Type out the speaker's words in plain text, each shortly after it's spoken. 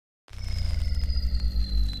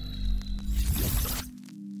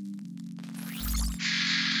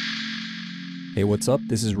Hey, what's up?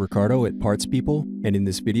 This is Ricardo at Parts People, and in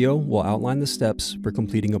this video, we'll outline the steps for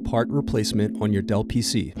completing a part replacement on your Dell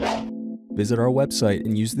PC. Visit our website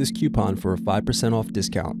and use this coupon for a 5% off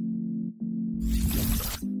discount.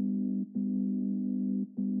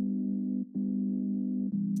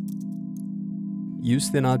 Use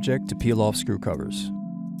thin object to peel off screw covers.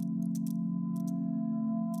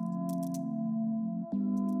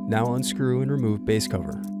 Now unscrew and remove base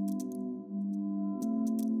cover.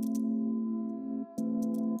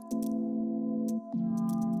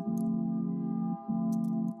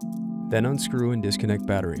 Then unscrew and disconnect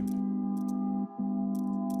battery.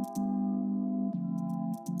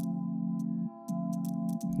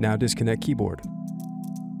 Now disconnect keyboard.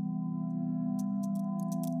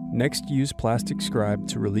 Next, use plastic scribe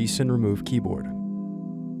to release and remove keyboard.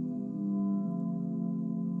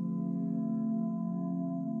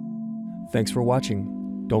 Thanks for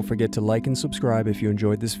watching. Don't forget to like and subscribe if you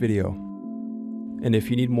enjoyed this video. And if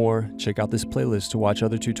you need more, check out this playlist to watch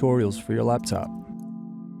other tutorials for your laptop.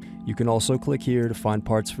 You can also click here to find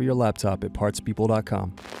parts for your laptop at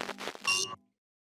partspeople.com.